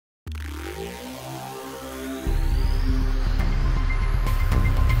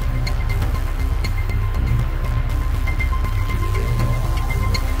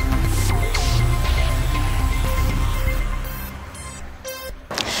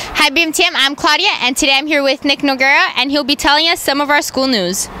Hi BMTM, I'm Claudia, and today I'm here with Nick Noguera, and he'll be telling us some of our school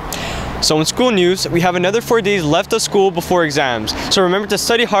news. So in school news, we have another 4 days left of school before exams, so remember to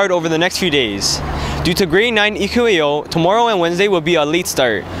study hard over the next few days. Due to grade 9 EQAO, tomorrow and Wednesday will be a late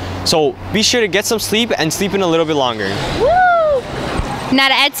start, so be sure to get some sleep and sleep in a little bit longer. Woo! Now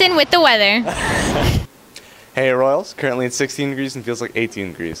to Edson with the weather. Hey Royals, currently it's 16 degrees and feels like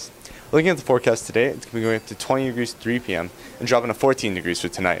 18 degrees. Looking at the forecast today, it's going to be going up to 20 degrees at 3 p.m. and dropping to 14 degrees for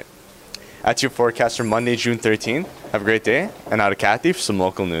tonight. That's your forecast for Monday, June 13th. Have a great day, and now to Kathy for some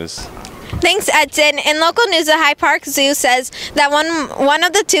local news. Thanks, Edson. In local news, the High Park Zoo says that one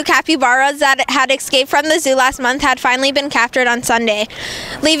of the two capybaras that had escaped from the zoo last month had finally been captured on Sunday,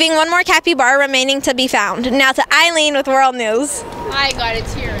 leaving one more capybara remaining to be found. Now to Eileen with World News. I got it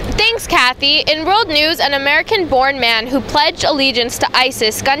here. Thanks, Kathy. In world news, an American-born man who pledged allegiance to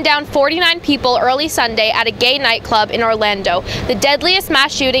ISIS gunned down 49 people early Sunday at a gay nightclub in Orlando, the deadliest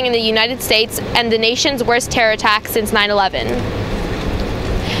mass shooting in the United States and the nation's worst terror attack since 9/11.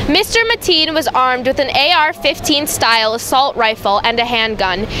 Mr. Mateen was armed with an AR-15 style assault rifle and a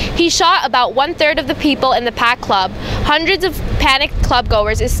handgun. He shot about 1/3 of the people in the packed club. Hundreds of panicked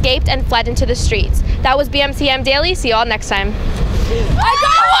clubgoers escaped and fled into the streets. That was BMTM Daily. See you all next time. I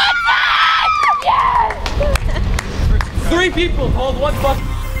got one! Yes! 3 people hold 1 bucket.